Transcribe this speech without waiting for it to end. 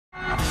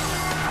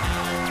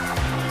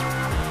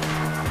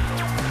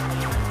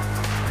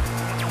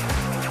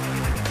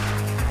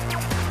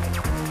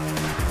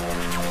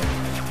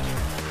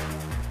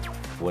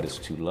what is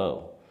too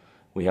low.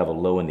 We have a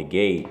low in the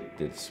gate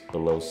that's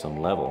below some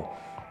level,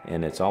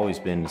 and it's always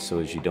been so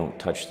as you don't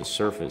touch the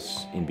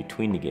surface in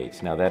between the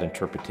gates. Now that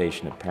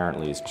interpretation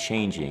apparently is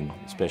changing,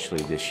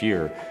 especially this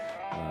year.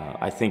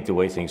 I think the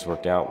way things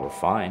worked out were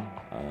fine.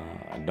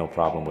 No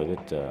problem with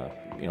it.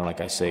 You know,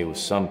 like I say, with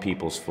some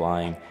people's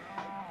flying,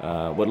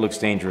 what looks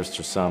dangerous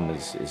to some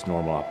is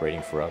normal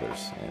operating for others,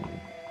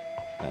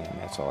 and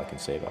that's all I can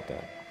say about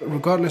that.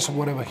 Regardless of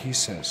whatever he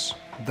says,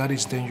 that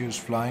is dangerous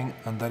flying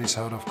and that is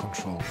out of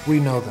control. We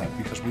know that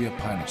because we are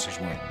pilots as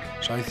well.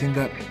 So I think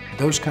that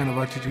those kind of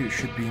attitudes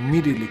should be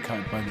immediately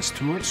cut by the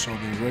stewards or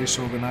the race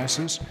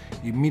organizers,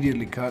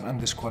 immediately cut and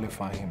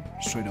disqualify him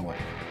straight away.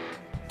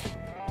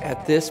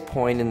 At this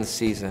point in the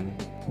season,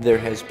 there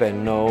has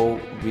been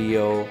no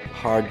real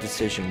hard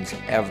decisions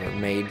ever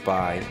made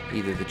by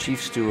either the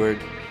chief steward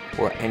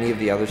or any of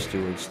the other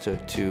stewards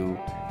to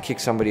kick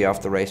somebody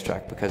off the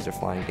racetrack because they're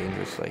flying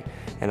dangerously.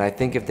 And I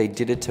think if they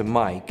did it to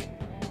Mike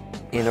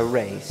in a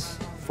race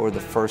for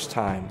the first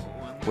time,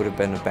 would have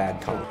been a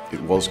bad call.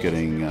 It was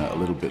getting a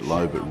little bit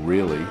low, but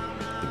really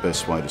the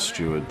best way to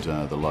steward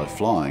the low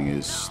flying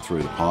is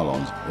through the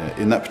pylons.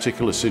 In that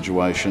particular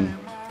situation,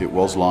 it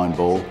was line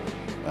ball.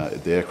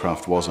 The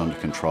aircraft was under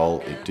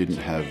control. It didn't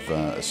have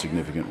a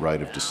significant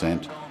rate of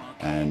descent,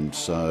 and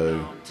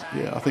so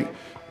yeah, I think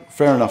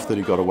fair enough that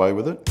he got away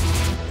with it.